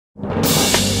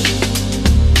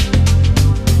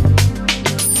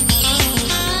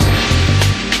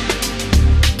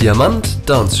Diamant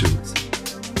Dance Shoes.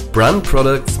 Brand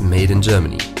products made in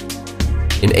Germany.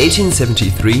 In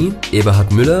 1873, Eberhard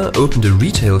Müller opened a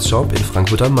retail shop in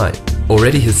Frankfurt am Main.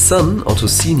 Already his son, Otto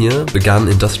Sr., began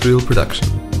industrial production.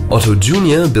 Otto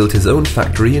Jr. built his own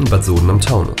factory in Bad Soden am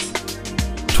Taunus.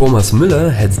 Thomas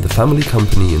Müller heads the family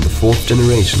company in the 4th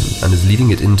generation and is leading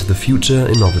it into the future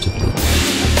innovatively.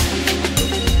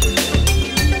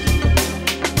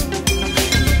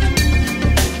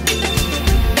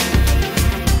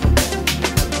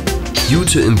 Due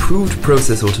to improved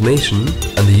process automation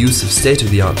and the use of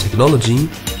state-of-the-art technology,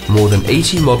 more than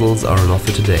 80 models are on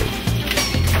offer today.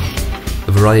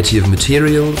 A variety of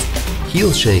materials,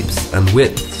 heel shapes and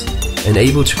widths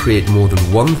enable to create more than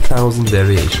 1,000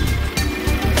 variations.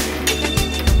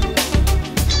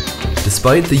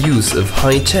 Despite the use of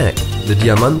high-tech, the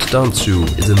Diamant Dance Shoe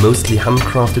is a mostly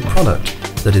handcrafted product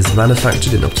that is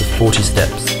manufactured in up to 40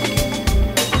 steps.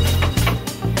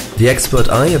 The expert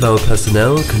eye of our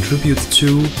personnel contributes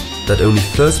to that only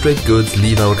first-rate goods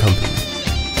leave our company.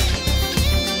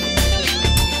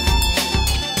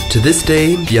 To this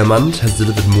day, Diamant has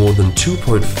delivered more than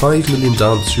 2.5 million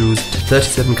dance shoes to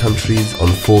 37 countries on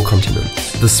 4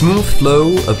 continents. The smooth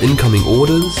flow of incoming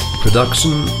orders,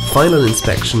 production, final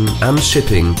inspection and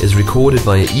shipping is recorded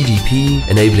via EDP,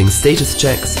 enabling status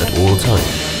checks at all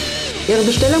times. Ihre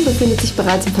Bestellung befindet sich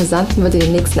bereits im Versand und wird in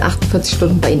den nächsten 48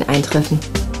 Stunden bei Ihnen eintreffen.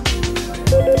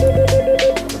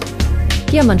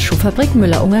 Diamant Schuhfabrik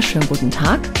Müller-Unger, schönen guten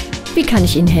Tag. Wie kann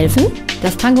ich Ihnen helfen?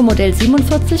 Das Tango-Modell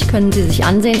 47 können Sie sich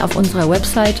ansehen auf unserer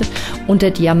Webseite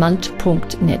unter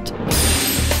diamant.net.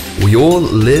 We all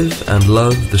live and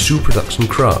love the shoe production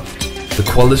craft. The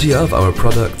quality of our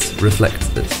products reflects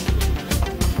this.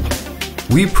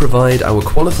 We provide our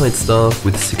qualified staff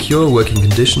with secure working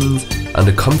conditions and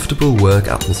a comfortable work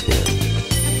atmosphere.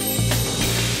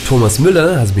 Thomas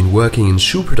Müller has been working in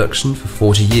shoe production for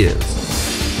 40 years.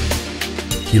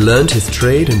 He learned his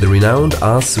trade in the renowned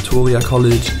Ars Sutoria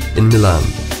College in Milan.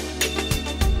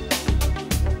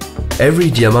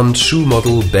 Every Diamant shoe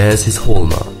model bears his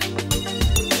hallmark.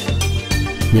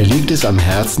 Mir liegt es am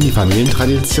Herzen, die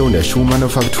Familientradition der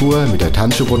Schuhmanufaktur mit der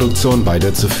Tanzschuhproduktion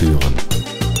weiterzuführen.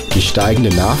 Die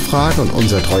steigende Nachfrage und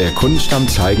unser treuer Kundenstamm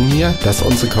zeigen mir, dass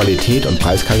unsere Qualität und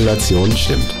Preiskalkulation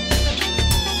stimmt.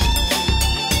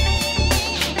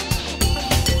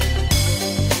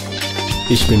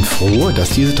 Ich bin froh,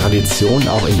 dass diese Tradition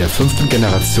auch in der 5.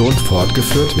 Generation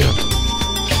fortgeführt wird.